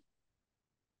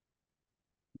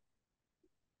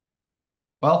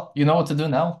 Well, you know what to do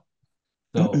now.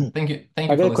 So thank you I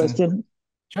for got a listening. question.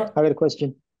 Sure. I got a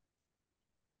question.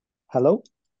 Hello?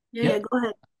 Yeah, Yep. go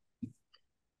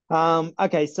ahead.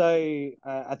 Okay, so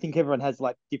I think everyone has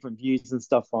like different views and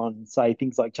stuff on, say,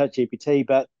 things like ChatGPT,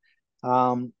 but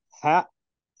um, how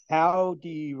how do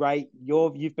you rate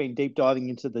you've been deep diving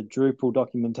into the Drupal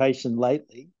documentation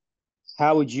lately.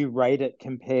 How would you rate it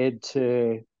compared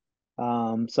to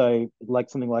so like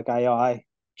something like AI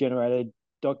generated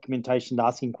documentation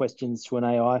asking questions to an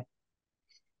AI?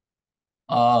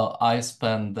 I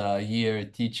spent a year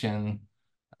teaching.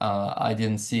 I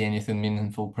didn't see anything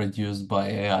meaningful produced by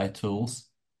AI tools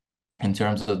in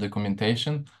terms of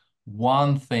documentation.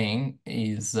 One thing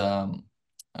is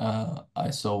I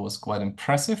saw was quite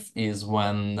impressive is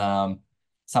when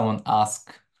someone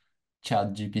asked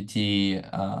ChatGPT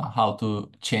how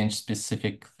to change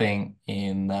specific thing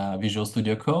in Visual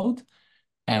Studio Code,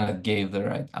 and it gave the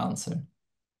right answer.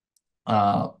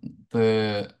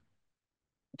 The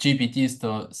GPT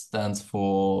stands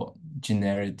for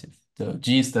generative. The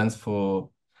G stands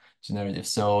for generative.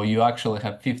 So you actually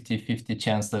have 50-50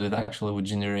 chance that it actually would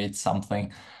generate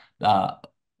something out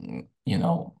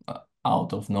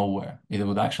of nowhere. It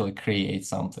would actually create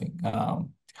something,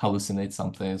 hallucinate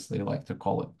something, as they like to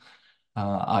call it.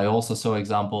 I also saw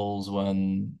examples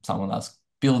when someone asked,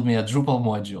 build me a Drupal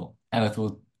module, and it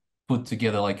would put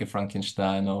together like a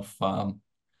Frankenstein of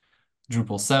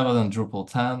Drupal 7 and Drupal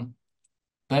 10.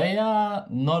 They are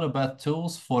not a bad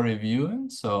tools for reviewing,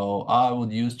 so I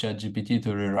would use ChatGPT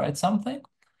to rewrite something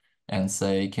and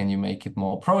say, can you make it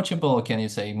more approachable? Can you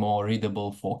say more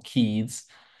readable for kids?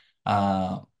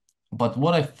 But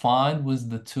what I find with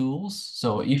the tools,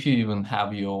 so if you even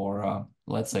have your,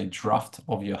 let's say, draft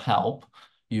of your help,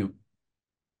 you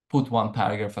put one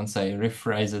paragraph and say,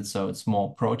 rephrase it so it's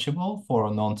more approachable for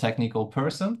a non-technical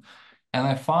person. And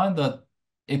I find that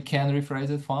it can rephrase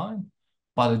it fine,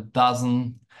 but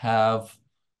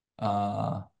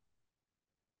uh,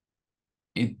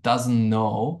 it doesn't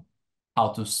know how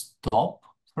to stop,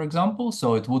 for example.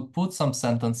 So it would put some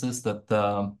sentences that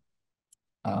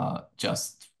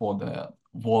just for the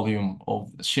volume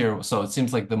of the share. So it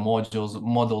seems like the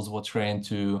models were trained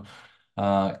to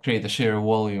create a sheer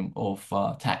volume of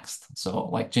text. So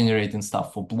like generating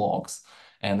stuff for blogs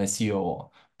and SEO.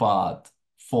 But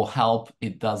for help,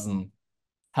 it doesn't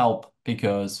help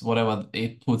because whatever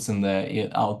it puts in there,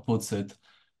 it outputs it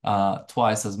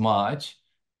twice as much.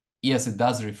 Yes, it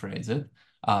does rephrase it,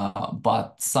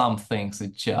 but some things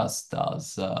it just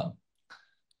does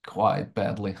quite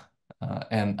badly.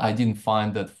 And I didn't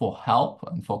find that for help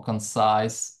and for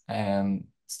concise and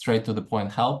straight to the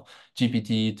point help,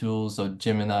 GPT tools or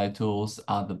Gemini tools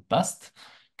are the best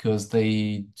because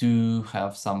they do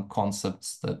have some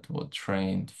concepts that were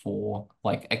trained for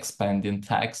like expanding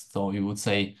text. So you would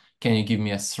say, can you give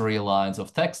me 3 lines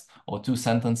of text or 2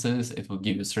 sentences? It will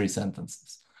give you 3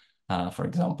 sentences. For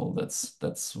example,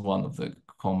 that's one of the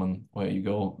common where you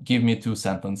go, give me 2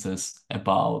 sentences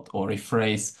about or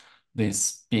rephrase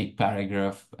this big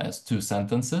paragraph as 2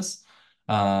 sentences.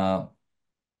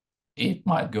 It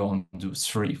might go and do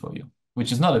 3 for you,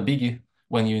 which is not a biggie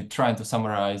when you're trying to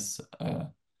summarize a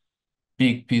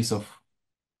big piece of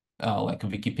like a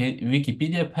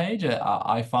Wikipedia page.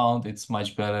 I found it's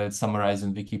much better at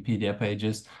summarizing Wikipedia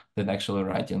pages than actually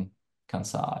writing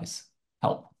concise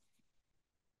help.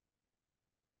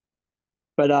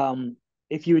 But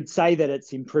if you would say that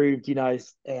it's improved,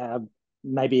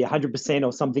 maybe 100%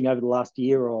 or something over the last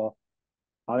year, or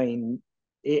I mean,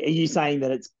 are you saying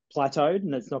that it's plateaued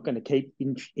and it's not going to keep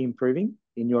improving,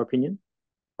 in your opinion?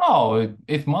 Oh,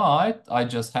 it might. I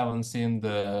just haven't seen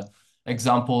the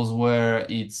examples where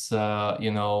it's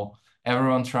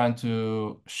everyone trying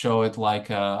to show it like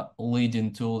a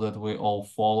leading tool that we all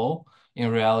follow. In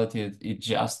reality, it's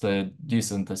just a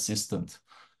decent assistant.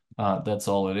 That's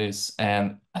all it is.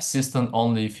 And assistant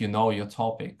only if you know your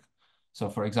topic. So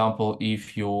for example,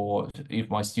 if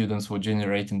my students were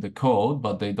generating the code,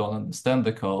 but they don't understand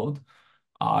the code,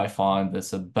 I find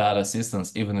that's a bad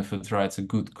assistance. Even if it writes a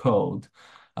good code,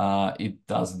 it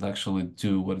doesn't actually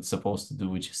do what it's supposed to do,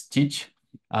 which is teach.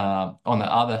 On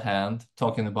the other hand,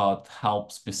 talking about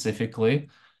help specifically,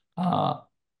 I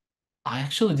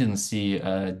actually didn't see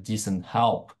a decent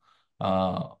help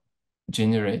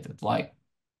generated. Like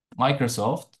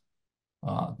Microsoft,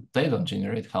 they don't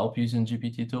generate help using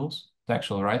GPT tools. They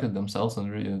actually write it themselves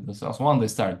and read it themselves. When they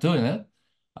start doing it,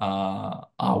 I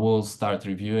will start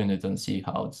reviewing it and see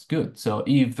how it's good. So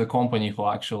if the company who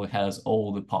actually has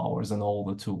all the powers and all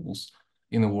the tools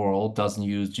in the world doesn't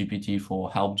use GPT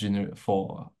for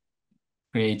for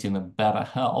creating a better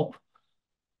help,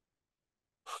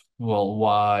 well,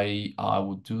 why I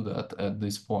would do that at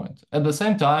this point? At the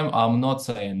same time, I'm not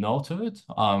saying no to it.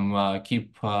 I'm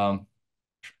keep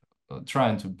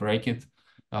trying to break it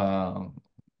uh,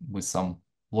 with some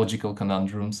logical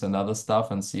conundrums and other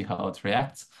stuff and see how it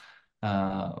reacts.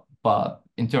 But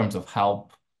in terms of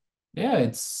help, yeah,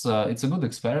 it's a good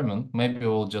experiment. Maybe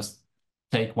we'll just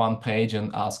take one page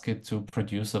and ask it to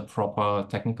produce a proper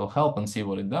technical help and see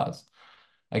what it does.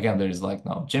 Again, there is like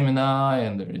now Gemini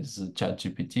and there is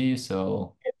ChatGPT,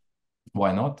 so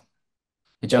why not?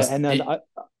 It Yeah, just and then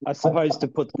I suppose to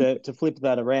flip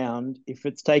that around, if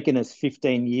it's taken us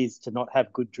 15 years to not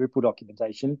have good Drupal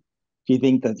documentation, do you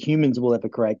think that humans will ever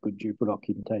create good Drupal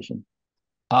documentation?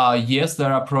 Yes,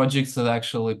 there are projects that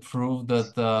actually prove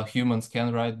that humans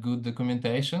can write good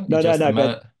documentation. It No, no, just a no,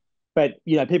 matter. but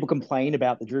people complain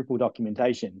about the Drupal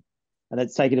documentation, and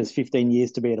it's taken us 15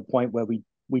 years to be at a point where we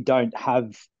don't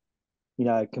have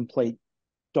complete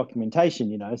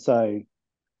documentation. So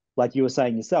like you were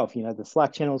saying yourself, the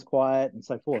Slack channel's quiet and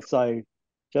so forth. So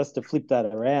just to flip that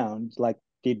around, like,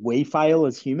 did we fail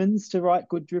as humans to write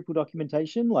good Drupal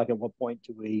documentation? Like, at what point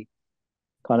do we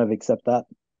kind of accept that?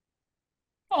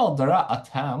 Well, there are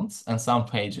attempts and some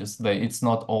pages it's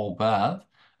not all bad,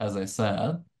 as I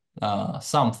said.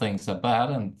 Some things are bad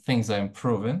and things are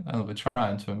improving, and we're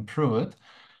trying to improve it.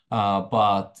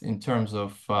 But in terms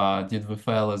of did we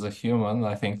fail as a human,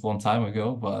 I think a long time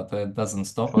ago, but it doesn't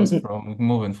stop us from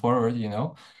moving forward,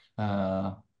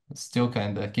 Uh, Still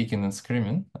kind of kicking and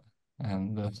screaming.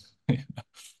 And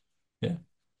yeah.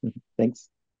 Thanks.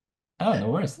 Oh, no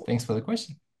worries. Thanks for the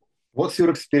question. What's your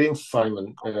experience,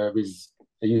 Simon, with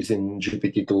using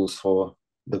GPT tools for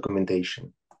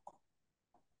documentation?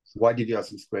 Why did you ask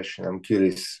this question? I'm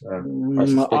curious. I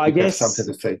suspect I you have something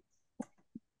guess to say.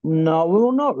 no,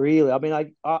 well, not really. I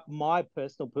mean, my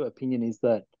personal opinion is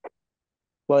that,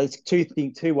 well, it's two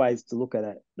ways to look at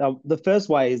it. Now, the first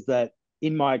way is that,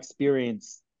 in my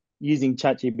experience, using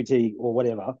ChatGPT or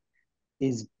whatever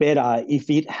is better if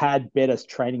it had better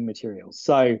training materials.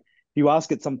 So if you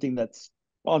ask it something that's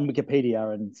on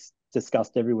Wikipedia and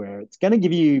discussed everywhere, it's going to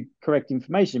give you correct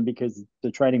information because the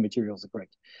training materials are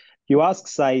correct. If you ask,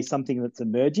 say, something that's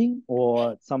emerging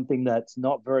or something that's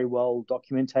not very well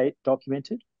documented,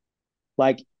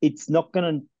 like, it's not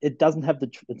going to have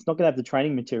the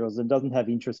training materials and doesn't have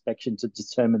introspection to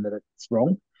determine that it's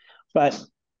wrong. But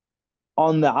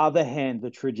on the other hand,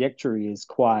 the trajectory is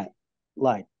quite,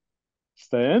 like,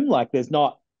 firm. Like, there's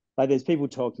people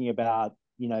talking about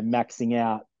maxing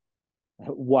out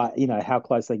how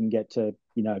close they can get to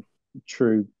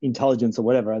true intelligence or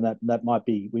whatever, and that might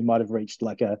be, we might have reached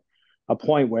like a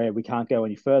point where we can't go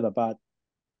any further. But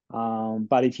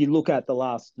if you look at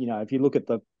if you look at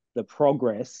the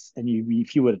progress, and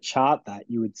if you were to chart that,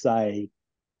 you would say,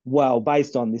 well,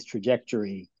 based on this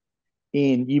trajectory,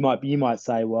 you might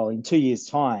say, well, in 2 years'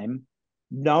 time,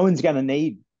 no one's going to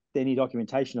need any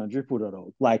documentation on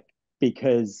Drupal.org, like,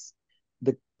 because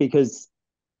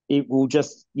it will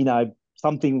just,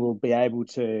 something will be able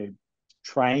to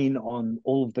train on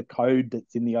all of the code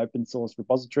that's in the open source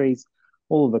repositories,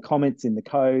 all of the comments in the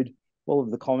code, all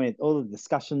of the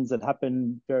discussions that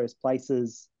happen various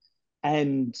places,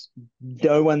 and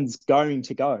no one's going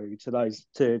to go to those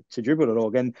to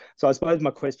Drupal.org. And so I suppose my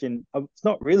question, it's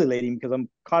not really leading, because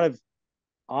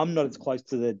I'm not as close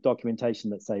to the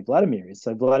documentation that, say, Vladimir is.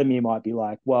 So Vladimir might be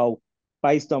like, well,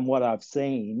 based on what I've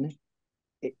seen,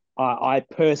 I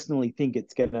personally think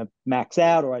it's going to max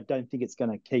out, or I don't think it's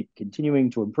going to keep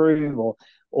continuing to improve,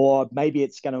 or maybe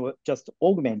it's going to just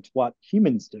augment what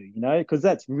humans do, because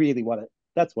that's really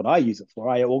that's what I use it for.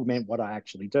 I augment what I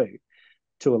actually do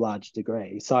to a large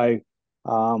degree. So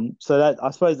So that,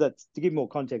 I suppose, that's to give more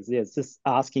context there. It's just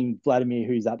asking Vladimir,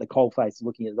 who's at the coalface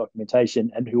looking at the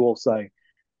documentation, and who also,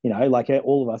 like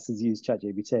all of us has used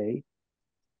ChatGPT,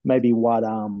 maybe what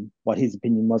his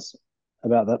opinion was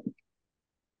about that.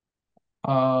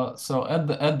 So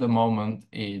at the moment,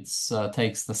 it's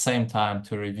takes the same time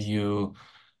to review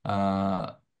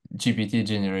GPT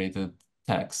generated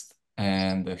text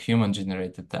and the human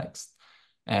generated text.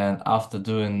 And after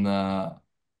doing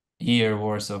year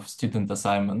worth of student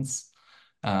assignments,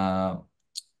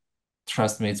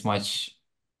 trust me, it's much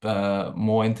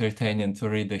more entertaining to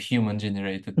read the human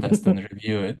generated test and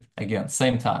review it again,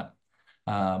 same time.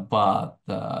 But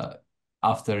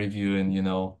after reviewing,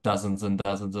 dozens and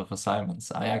dozens of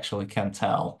assignments, I actually can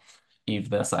tell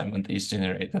if the assignment is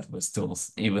generated with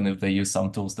tools, even if they use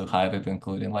some tools to hide it,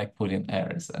 including like putting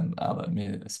errors and other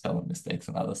spelling mistakes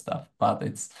and other stuff. But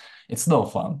it's no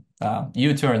fun.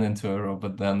 You turn into a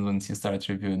robot then once you start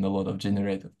reviewing a lot of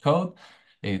generated code.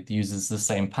 It uses the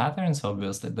same patterns,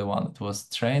 obviously the one it was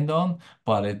trained on,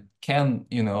 but it can,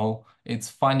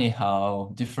 it's funny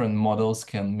how different models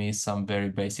can miss some very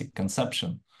basic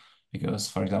conception. Because,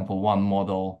 for example, one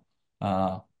model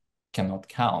cannot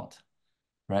count,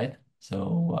 right?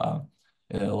 So,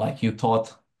 like you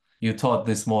taught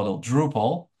this model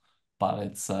Drupal,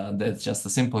 but that's just a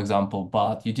simple example.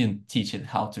 But you didn't teach it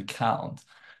how to count.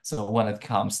 So when it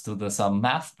comes to some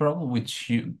math problem, which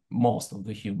most of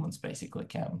the humans basically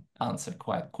can answer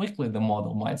quite quickly, the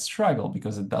model might struggle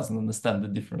because it doesn't understand the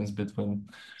difference between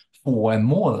 4 and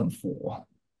more than 4.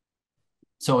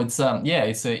 So it's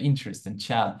it's an interesting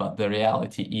chat, but the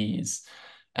reality is,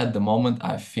 at the moment,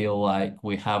 I feel like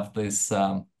we have this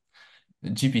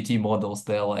GPT models.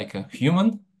 They're like a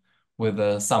human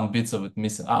with some bits of it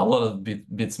missing, a lot of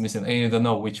bits missing, and you don't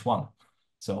know which one.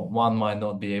 So one might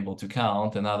not be able to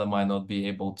count, another might not be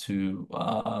able to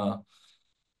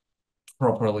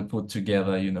properly put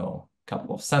together, a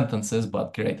couple of sentences,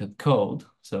 but created code.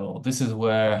 So this is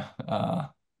where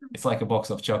it's like a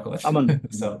box of chocolate.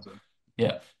 So.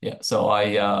 Yeah. So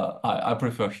I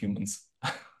prefer humans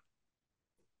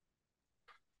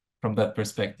from that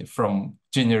perspective, from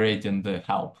generating the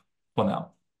help for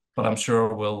now. But I'm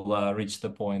sure we'll reach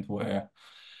the point where,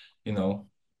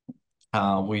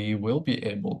 we will be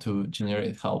able to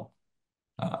generate help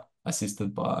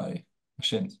assisted by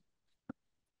machines.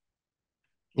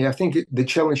 Yeah, I think the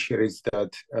challenge here is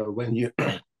that when you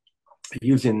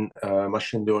using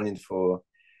machine learning for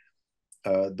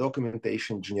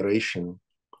documentation generation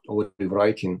or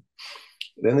writing,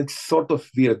 then it's sort of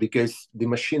weird because the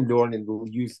machine learning will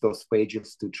use those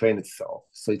pages to train itself.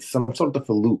 So it's some sort of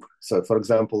a loop. So for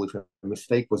example, if a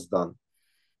mistake was done,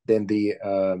 then the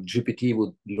GPT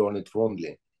would learn it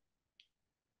wrongly.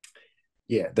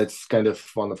 Yeah, that's kind of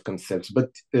one of concepts. But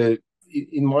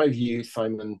in my view,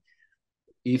 Simon,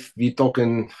 if we're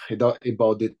talking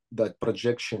about that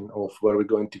projection of where we're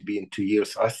going to be in 2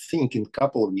 years, I think in a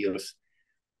couple of years,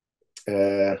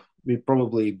 we'll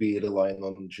probably be relying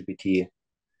on GPT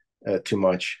too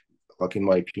much, like in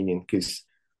my opinion, because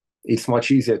it's much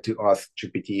easier to ask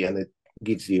GPT and it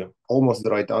gives you almost the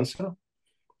right answer.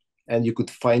 And you could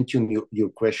fine-tune your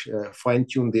question,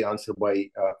 fine-tune the answer by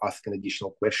asking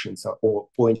additional questions or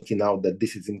pointing out that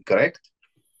this is incorrect.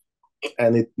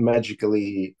 And it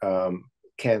magically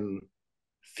can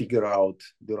figure out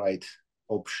the right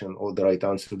option or the right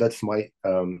answer. That's my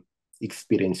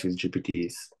experience with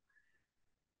GPTs.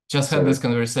 Just had this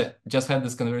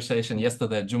conversation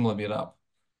yesterday at Joomla Meetup.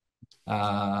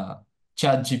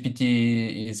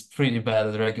 ChatGPT is pretty bad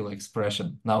at regular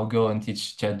expression. Now go and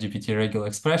teach ChatGPT regular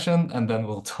expression, and then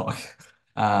we'll talk.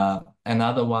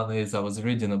 Another one is I was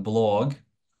reading a blog,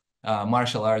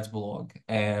 martial arts blog,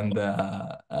 and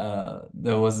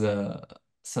there was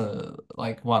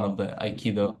like one of the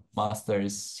Aikido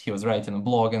masters. He was writing a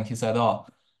blog, and he said, "Oh,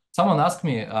 someone asked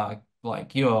me,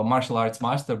 like you're a martial arts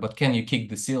master, but can you kick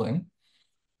the ceiling?"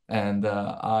 And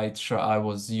I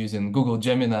was using Google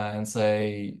Gemini and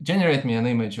say, generate me an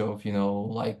image of,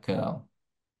 like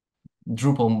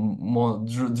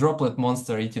droplet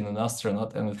monster eating an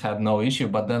astronaut, and it had no issue.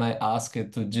 But then I asked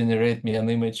it to generate me an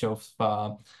image of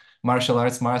martial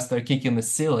arts master kicking the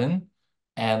ceiling,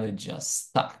 and it just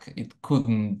stuck. It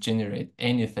couldn't generate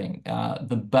anything.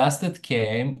 The best it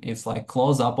came is like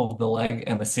close up of the leg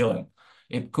and the ceiling.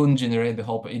 It couldn't generate the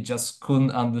whole, it just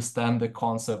couldn't understand the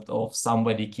concept of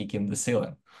somebody kicking the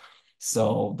ceiling.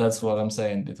 So that's what I'm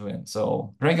saying between.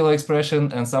 So regular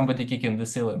expression and somebody kicking the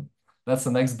ceiling. That's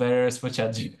the next barriers for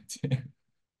ChatGPT.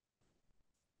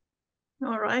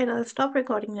 All right, I'll stop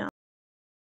recording now.